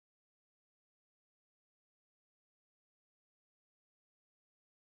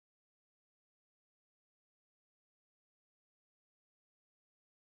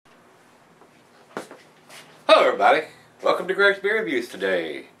Hello everybody, welcome to Gregsbeerreviews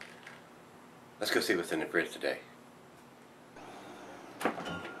today. Let's go see what's in the fridge today.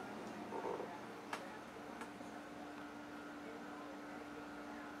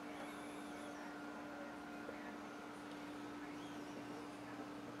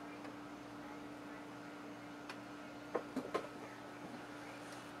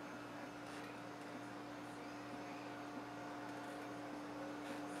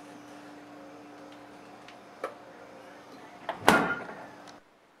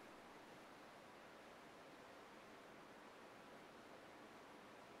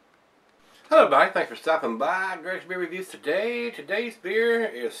 Hello everybody, thanks for stopping by Gregsbeerreviews today. Today's beer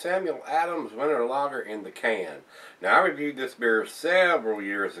is Samuel Adams Winter Lager in the can. Now I reviewed this beer several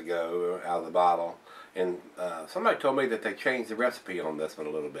years ago out of the bottle, and somebody told me that they changed the recipe on this one a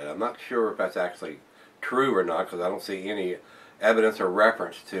little bit. I'm not sure if that's actually true or not because I don't see any evidence or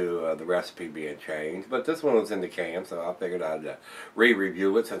reference to the recipe being changed, but this one was in the can, so I figured I'd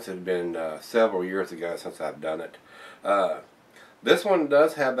re-review it since it had been several years ago since I've done it. This one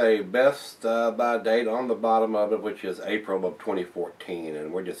does have a best by date on the bottom of it, which is April of 2014,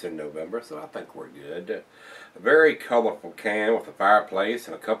 and we're just in November, so I think we're good. A very colorful can with a fireplace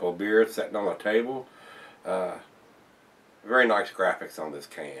and a couple of beers sitting on a table. Very nice graphics on this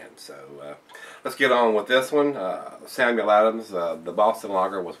can. So let's get on with this one. Samuel Adams, the Boston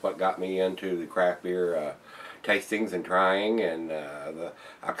Lager, was what got me into the craft beer tastings and trying, and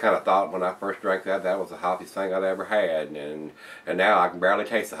I kind of thought when I first drank that was the hoppiest thing I'd ever had, and now I can barely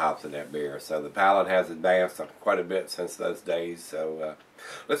taste the hops in that beer. So the palate has advanced quite a bit since those days. So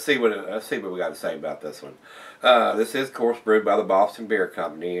let's see what we got to say about this one. This is, of course, brewed by the Boston Beer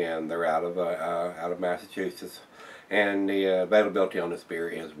Company, and they're out of Massachusetts, and the availability on this beer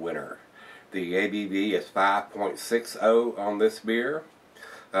is winter. The ABV is 5.60 on this beer.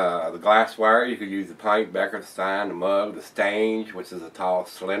 The glassware, you could use the pint, becker, the stein, the mug, the stange, which is a tall,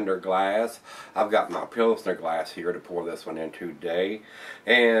 slender glass. I've got my Pilsner glass here to pour this one into today.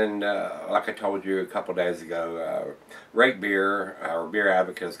 And like I told you a couple days ago, Rate Beer, our beer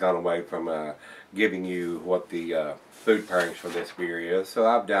advocate, has gone away from giving you what the food pairings for this beer is. So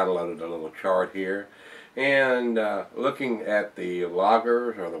I've downloaded a little chart here. And looking at the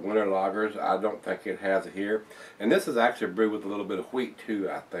lagers, or the winter lagers, I don't think it has it here. And this is actually brewed with a little bit of wheat too,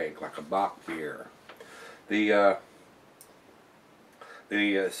 I think, like a Bock beer. It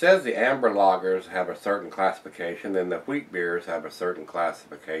says the amber lagers have a certain classification, and the wheat beers have a certain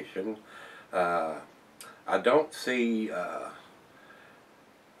classification. I don't see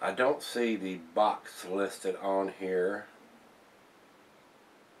the Bocks listed on here.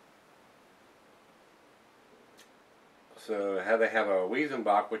 So they have a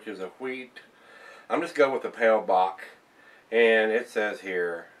Wiesenbach, which is a wheat. I'm just going with the pale Bock, and it says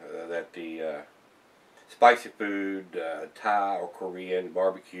here that the spicy food, Thai or Korean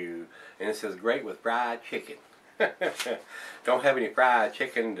barbecue, and it says great with fried chicken. Don't have any fried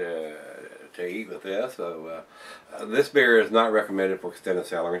chicken to eat with this, so this beer is not recommended for extended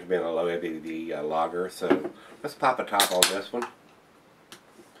sellers, being a low ABV lager. So let's pop a top on this one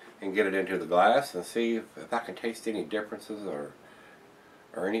and get it into the glass and see if I can taste any differences or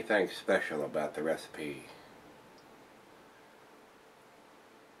anything special about the recipe.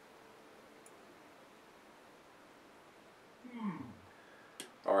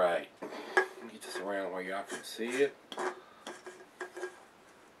 Alright, get this around where y'all can see it.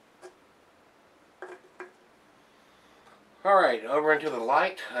 Alright, over into the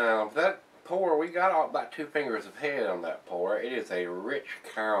light. That pour, we got about 2 fingers of head on that pour. It is a rich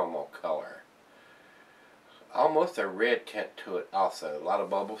caramel color. Almost a red tint to it also. A lot of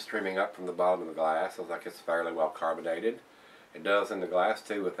bubbles streaming up from the bottom of the glass. Looks like it's fairly well carbonated. It does in the glass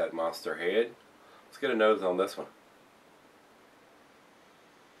too with that monster head. Let's get a nose on this one.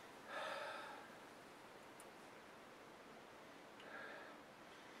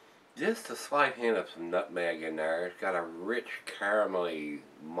 Just a slight hint of some nutmeg in there. It's got a rich, caramelly,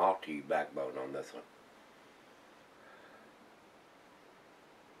 malty backbone on this one.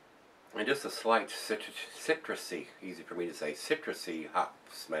 And just a slight citrusy, easy for me to say, citrusy hop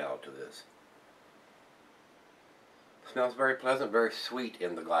smell to this. Smells very pleasant, very sweet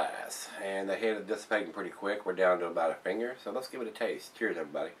in the glass. And the head is dissipating pretty quick. We're down to about a finger, so let's give it a taste. Cheers,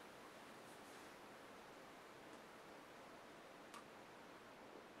 everybody.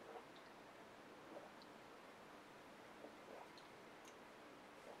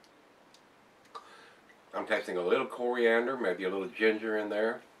 I'm tasting a little coriander, maybe a little ginger in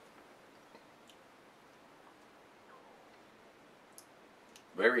there.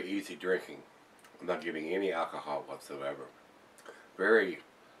 Very easy drinking. I'm not giving any alcohol whatsoever. Very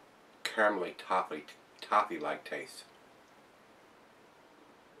caramelly, toffee-like taste.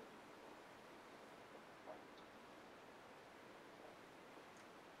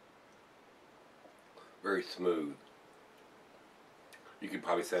 Very smooth. You could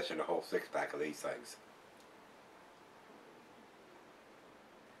probably session a whole 6-pack of these things.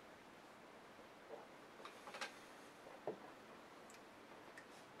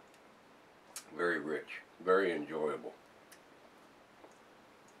 Very rich, very enjoyable.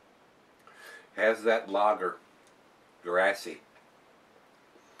 Has that lager, grassy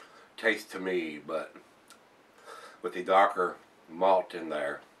taste to me, but with the darker malt in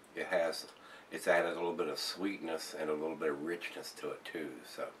there, it's added a little bit of sweetness and a little bit of richness to it too.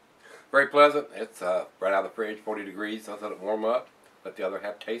 So very pleasant. It's right out of the fridge, 40 degrees. So let it warm up. Let the other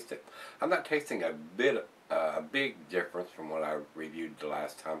half taste it. I'm not tasting a big difference from what I reviewed the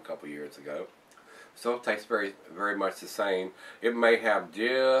last time, a couple years ago. Still tastes very much the same. It may have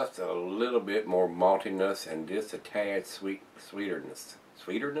just a little bit more maltiness and just a tad sweeterness.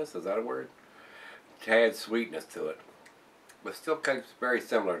 Sweeterness, is that a word? Tad sweetness to it, but still tastes very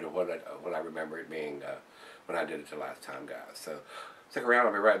similar to what I remember it being when I did it the last time, guys. So stick around.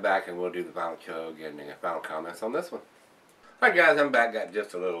 I'll be right back, and we'll do the final chug and the final comments on this one. All right, guys, I'm back. Got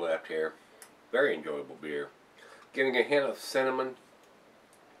just a little left here. Very enjoyable beer. Getting a hint of cinnamon,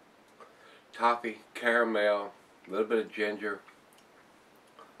 toffee, caramel, a little bit of ginger,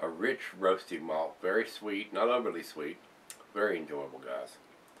 a rich roasty malt, very sweet, not overly sweet, very enjoyable, guys.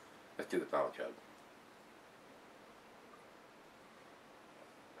 Let's do the final chug.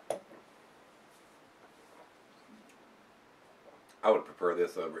 I would prefer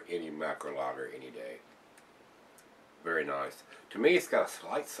this over any macro lager any day. Very nice. To me, it's got a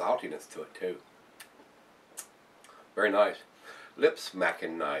slight saltiness to it too. Very nice. Lip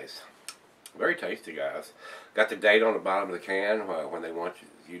smacking nice. Very tasty, guys. Got the date on the bottom of the can when they want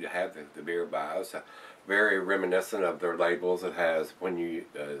you to have the beer buys. Very reminiscent of their labels. It has when you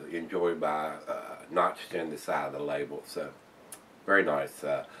enjoy by notched in the side of the label. So very nice.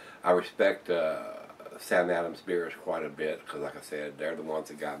 I respect Sam Adams beers quite a bit because, like I said, they're the ones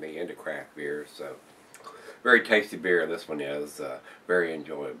that got me into craft beer. So very tasty beer this one is. Very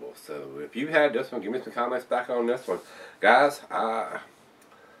enjoyable. So if you've had this one, give me some comments back on this one, guys.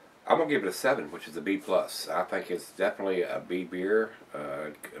 I'm going to give it a 7, which is a B+. I think it's definitely a B beer,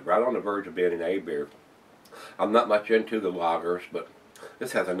 right on the verge of being an A beer. I'm not much into the lagers, but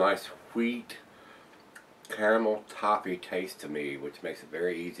this has a nice sweet caramel toffee taste to me, which makes it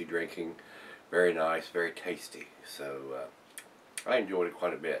very easy drinking, very nice, very tasty. So I enjoyed it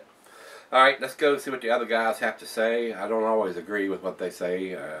quite a bit. Alright, let's go see what the other guys have to say. I don't always agree with what they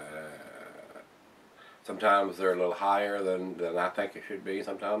say. Sometimes they're a little higher than I think it should be.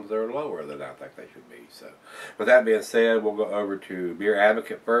 Sometimes they're lower than I think they should be. So, with that being said, we'll go over to Beer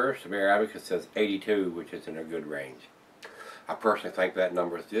Advocate first. Beer Advocate says 82, which is in a good range. I personally think that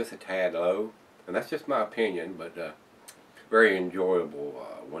number is just a tad low, and that's just my opinion, but very enjoyable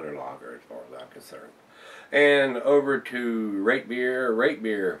winter lager as far as I'm concerned. And over to Rate Beer. Rate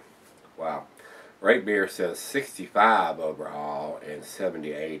Beer, wow. Rate Beer says 65 overall and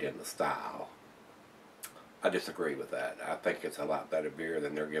 78 in the style. I disagree with that. I think it's a lot better beer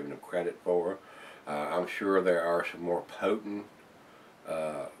than they're giving them credit for. I'm sure there are some more potent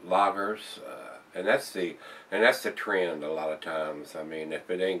lagers, and that's the trend a lot of times. I mean, if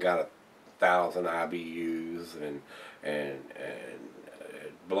it ain't got 1,000 IBUs and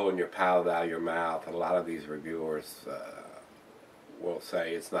blowing your palate out of your mouth, a lot of these reviewers will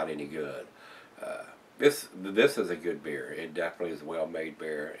say it's not any good. This is a good beer. It definitely is a well-made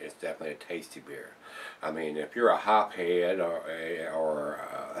beer. It's definitely a tasty beer. I mean, if you're a hophead or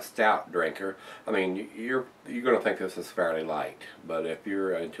a stout drinker, I mean, you're going to think this is fairly light. But if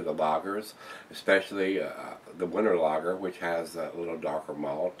you're into the lagers, especially the winter lager, which has a little darker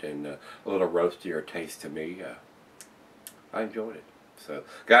malt and a little roastier taste to me, I enjoyed it. So,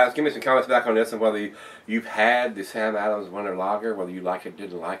 guys, give me some comments back on this and whether you've had the Sam Adams winter lager, whether you like it,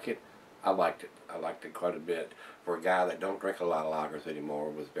 didn't like it. I liked it. I liked it quite a bit. For a guy that don't drink a lot of lagers anymore,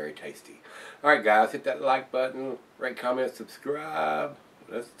 it was very tasty. Alright, guys, hit that like button, rate, comment, subscribe.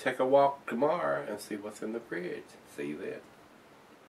 Let's take a walk tomorrow and see what's in the fridge. See you then.